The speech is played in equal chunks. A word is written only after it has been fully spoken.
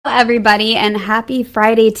Everybody, and happy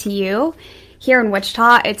Friday to you. Here in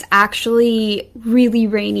Wichita, it's actually really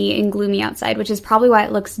rainy and gloomy outside, which is probably why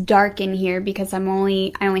it looks dark in here because I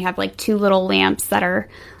only have like two little lamps that are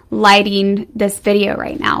lighting this video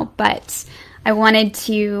right now. But I wanted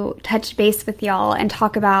to touch base with y'all and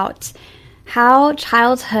talk about how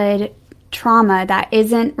childhood trauma that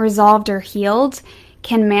isn't resolved or healed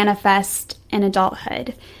can manifest in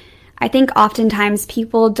adulthood. I think oftentimes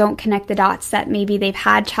people don't connect the dots that maybe they've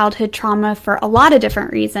had childhood trauma for a lot of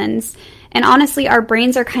different reasons. And honestly, our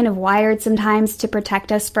brains are kind of wired sometimes to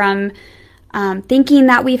protect us from thinking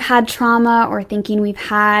that we've had trauma or thinking we've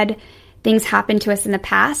had things happen to us in the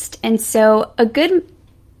past. And so a good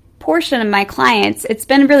portion of my clients, it's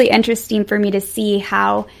been really interesting for me to see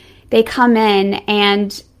how they come in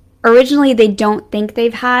and originally they don't think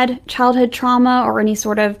they've had childhood trauma or any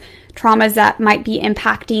sort of traumas that might be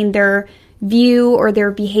impacting their view or their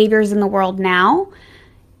behaviors in the world now.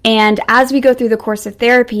 And as we go through the course of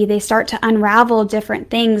therapy, they start to unravel different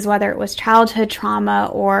things, whether it was childhood trauma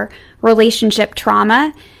or relationship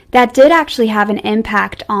trauma, that did actually have an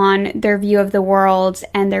impact on their view of the world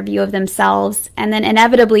and their view of themselves, and then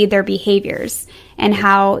inevitably their behaviors and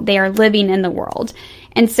how they are living in the world.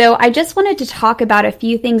 And so I just wanted to talk about a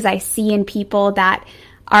few things I see in people that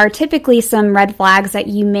are typically some red flags that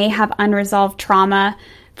you may have unresolved trauma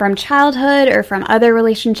from childhood or from other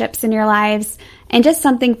relationships in your lives, and just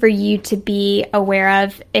something for you to be aware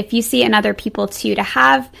of if you see it in other people too, to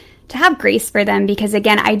have grace for them. Because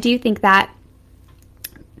again, I do think that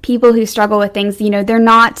people who struggle with things, they're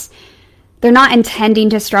not intending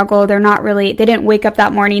to struggle. They didn't wake up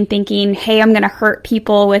that morning thinking, hey, I'm going to hurt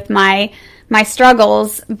people with my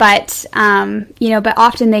struggles, but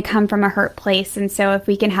often they come from a hurt place. And so if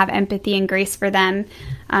we can have empathy and grace for them,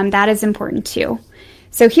 that is important too.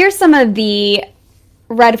 So here's some of the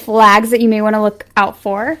red flags that you may want to look out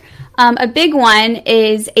for. A big one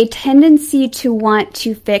is a tendency to want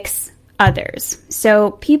to fix others.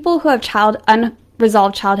 So people who have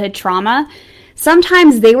unresolved childhood trauma,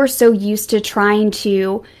 sometimes they were so used to trying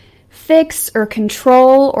to fix or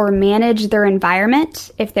control or manage their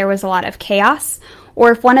environment if there was a lot of chaos,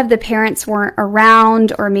 or if one of the parents weren't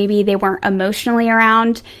around, or maybe they weren't emotionally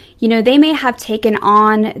around, they may have taken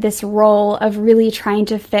on this role of really trying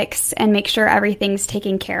to fix and make sure everything's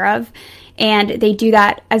taken care of. And they do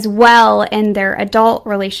that as well in their adult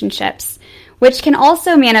relationships, which can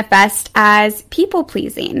also manifest as people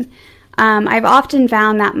pleasing. I've often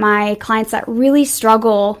found that my clients that really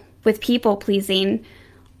struggle with people pleasing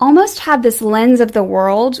almost have this lens of the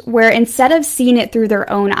world where instead of seeing it through their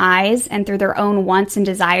own eyes and through their own wants and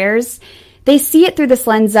desires, they see it through this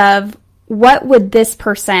lens of what would this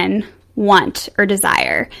person want or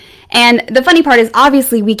desire. And the funny part is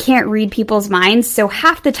obviously we can't read people's minds, so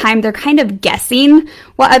half the time they're kind of guessing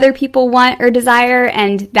what other people want or desire,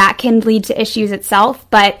 and that can lead to issues itself,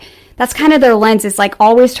 but that's kind of their lens. It's like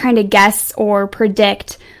always trying to guess or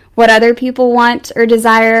predict what other people want or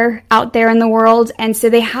desire out there in the world. And so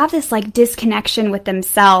they have this like disconnection with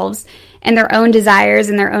themselves and their own desires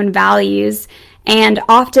and their own values. And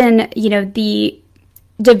often, the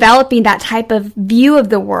developing that type of view of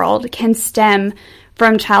the world can stem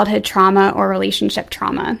from childhood trauma or relationship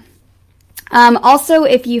trauma. Also,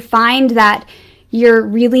 if you find that you're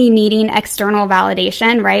really needing external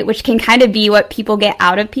validation, right, which can kind of be what people get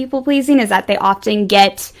out of people pleasing, is that they often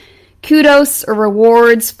get kudos or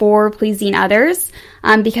rewards for pleasing others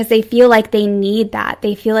because they feel like they need that.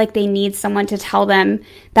 They feel like they need someone to tell them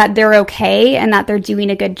that they're okay and that they're doing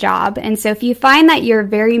a good job. And so if you find that you're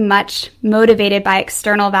very much motivated by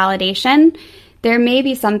external validation, there may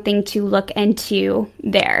be something to look into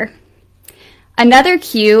there. Another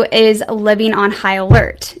cue is living on high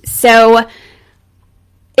alert. So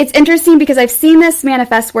it's interesting because I've seen this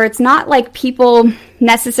manifest where it's not like people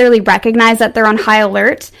necessarily recognize that they're on high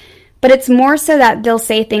alert, but it's more so that they'll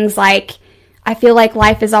say things like, I feel like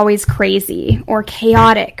life is always crazy or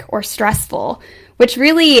chaotic or stressful, which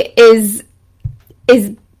really is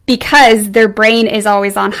because their brain is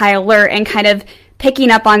always on high alert and kind of picking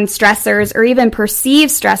up on stressors or even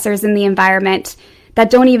perceived stressors in the environment that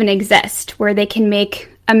don't even exist, where they can make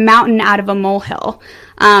a mountain out of a molehill.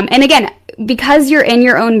 And again, because you're in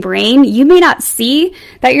your own brain, you may not see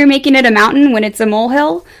that you're making it a mountain when it's a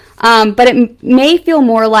molehill, but it may feel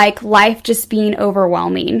more like life just being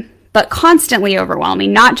overwhelming, but constantly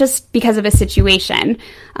overwhelming, not just because of a situation,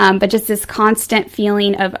 but just this constant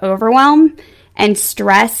feeling of overwhelm and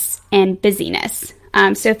stress and busyness.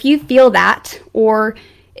 So if you feel that, or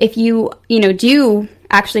if you do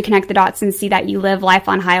actually connect the dots and see that you live life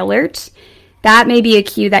on high alert, that may be a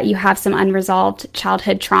cue that you have some unresolved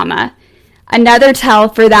childhood trauma. Another tell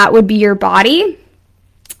for that would be your body.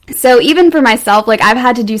 So even for myself, like I've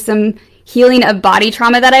had to do some healing of body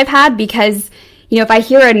trauma that I've had because, if I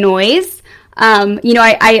hear a noise,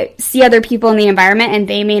 I see other people in the environment and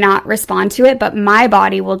they may not respond to it, but my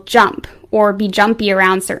body will jump or be jumpy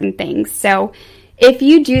around certain things. So if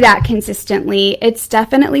you do that consistently, it's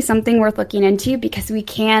definitely something worth looking into because we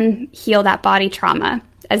can heal that body trauma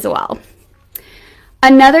as well.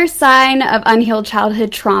 Another sign of unhealed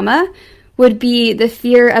childhood trauma would be the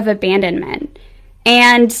fear of abandonment.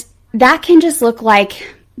 And that can just look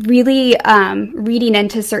like really reading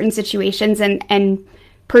into certain situations and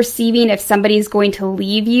perceiving if somebody's going to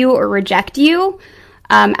leave you or reject you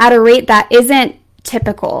at a rate that isn't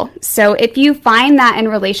typical. So if you find that in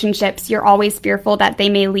relationships, you're always fearful that they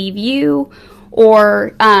may leave you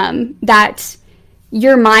or that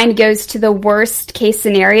your mind goes to the worst case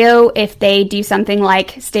scenario if they do something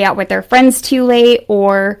like stay out with their friends too late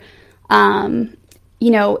or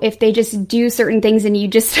if they just do certain things and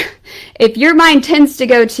if your mind tends to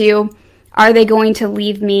go to, are they going to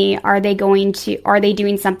leave me? Are they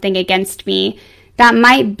doing something against me? That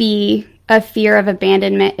might be a fear of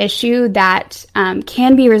abandonment issue that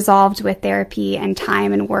can be resolved with therapy and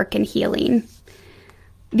time and work and healing.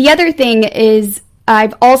 The other thing is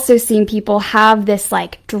I've also seen people have this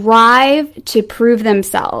like drive to prove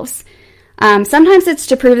themselves. Sometimes it's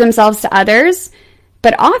to prove themselves to others,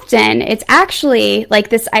 but often it's actually like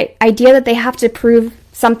this idea that they have to prove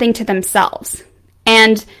something to themselves.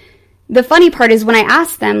 And the funny part is when I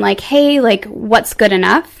ask them like, hey, like what's good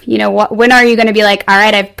enough? When are you going to be like, all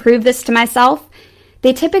right, I've proved this to myself?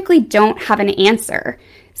 They typically don't have an answer.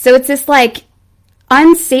 So it's this like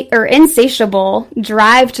insatiable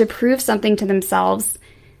drive to prove something to themselves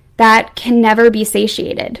that can never be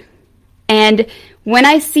satiated. And when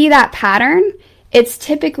I see that pattern, it's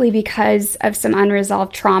typically because of some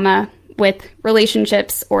unresolved trauma with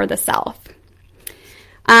relationships or the self.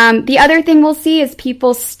 The other thing we'll see is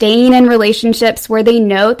people staying in relationships where they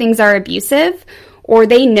know things are abusive or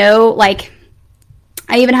they know, like,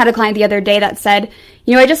 I even had a client the other day that said,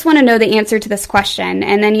 I just want to know the answer to this question.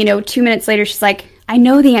 And then, 2 minutes later, she's like, I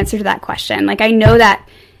know the answer to that question. Like, I know that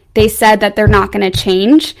they said that they're not going to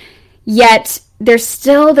change, yet there's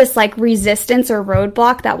still this like resistance or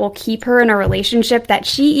roadblock that will keep her in a relationship that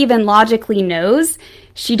she even logically knows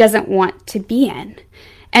she doesn't want to be in.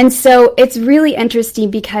 And so it's really interesting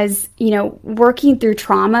because, working through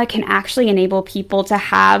trauma can actually enable people to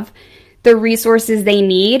have the resources they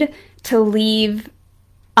need to leave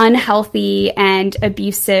unhealthy and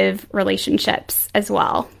abusive relationships as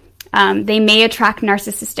well. They may attract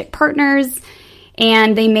narcissistic partners,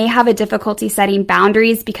 and they may have a difficulty setting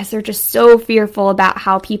boundaries because they're just so fearful about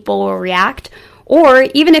how people will react. Or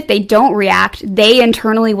even if they don't react, they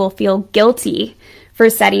internally will feel guilty for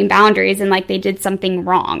setting boundaries and like they did something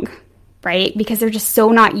wrong, right? Because they're just so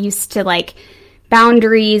not used to like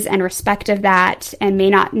boundaries and respect of that and may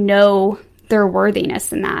not know their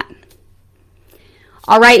worthiness in that.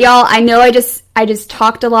 All right, y'all, I know I just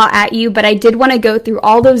talked a lot at you, but I did want to go through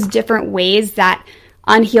all those different ways that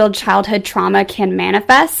unhealed childhood trauma can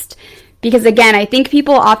manifest. Because again, I think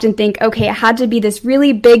people often think, okay, it had to be this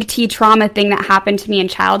really big T trauma thing that happened to me in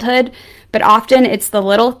childhood, but often it's the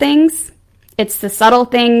little things, it's the subtle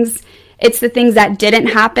things, it's the things that didn't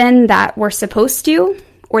happen that were supposed to,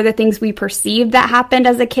 or the things we perceived that happened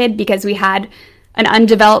as a kid because we had an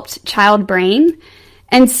undeveloped child brain.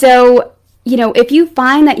 And so, if you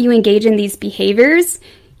find that you engage in these behaviors,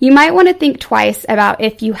 you might want to think twice about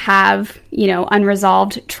if you have,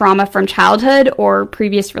 unresolved trauma from childhood or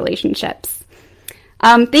previous relationships.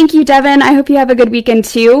 Thank you, Devin. I hope you have a good weekend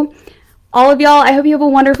too. All of y'all, I hope you have a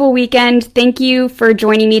wonderful weekend. Thank you for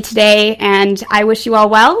joining me today, and I wish you all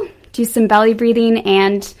well. Do some belly breathing,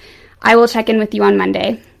 and I will check in with you on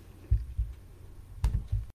Monday.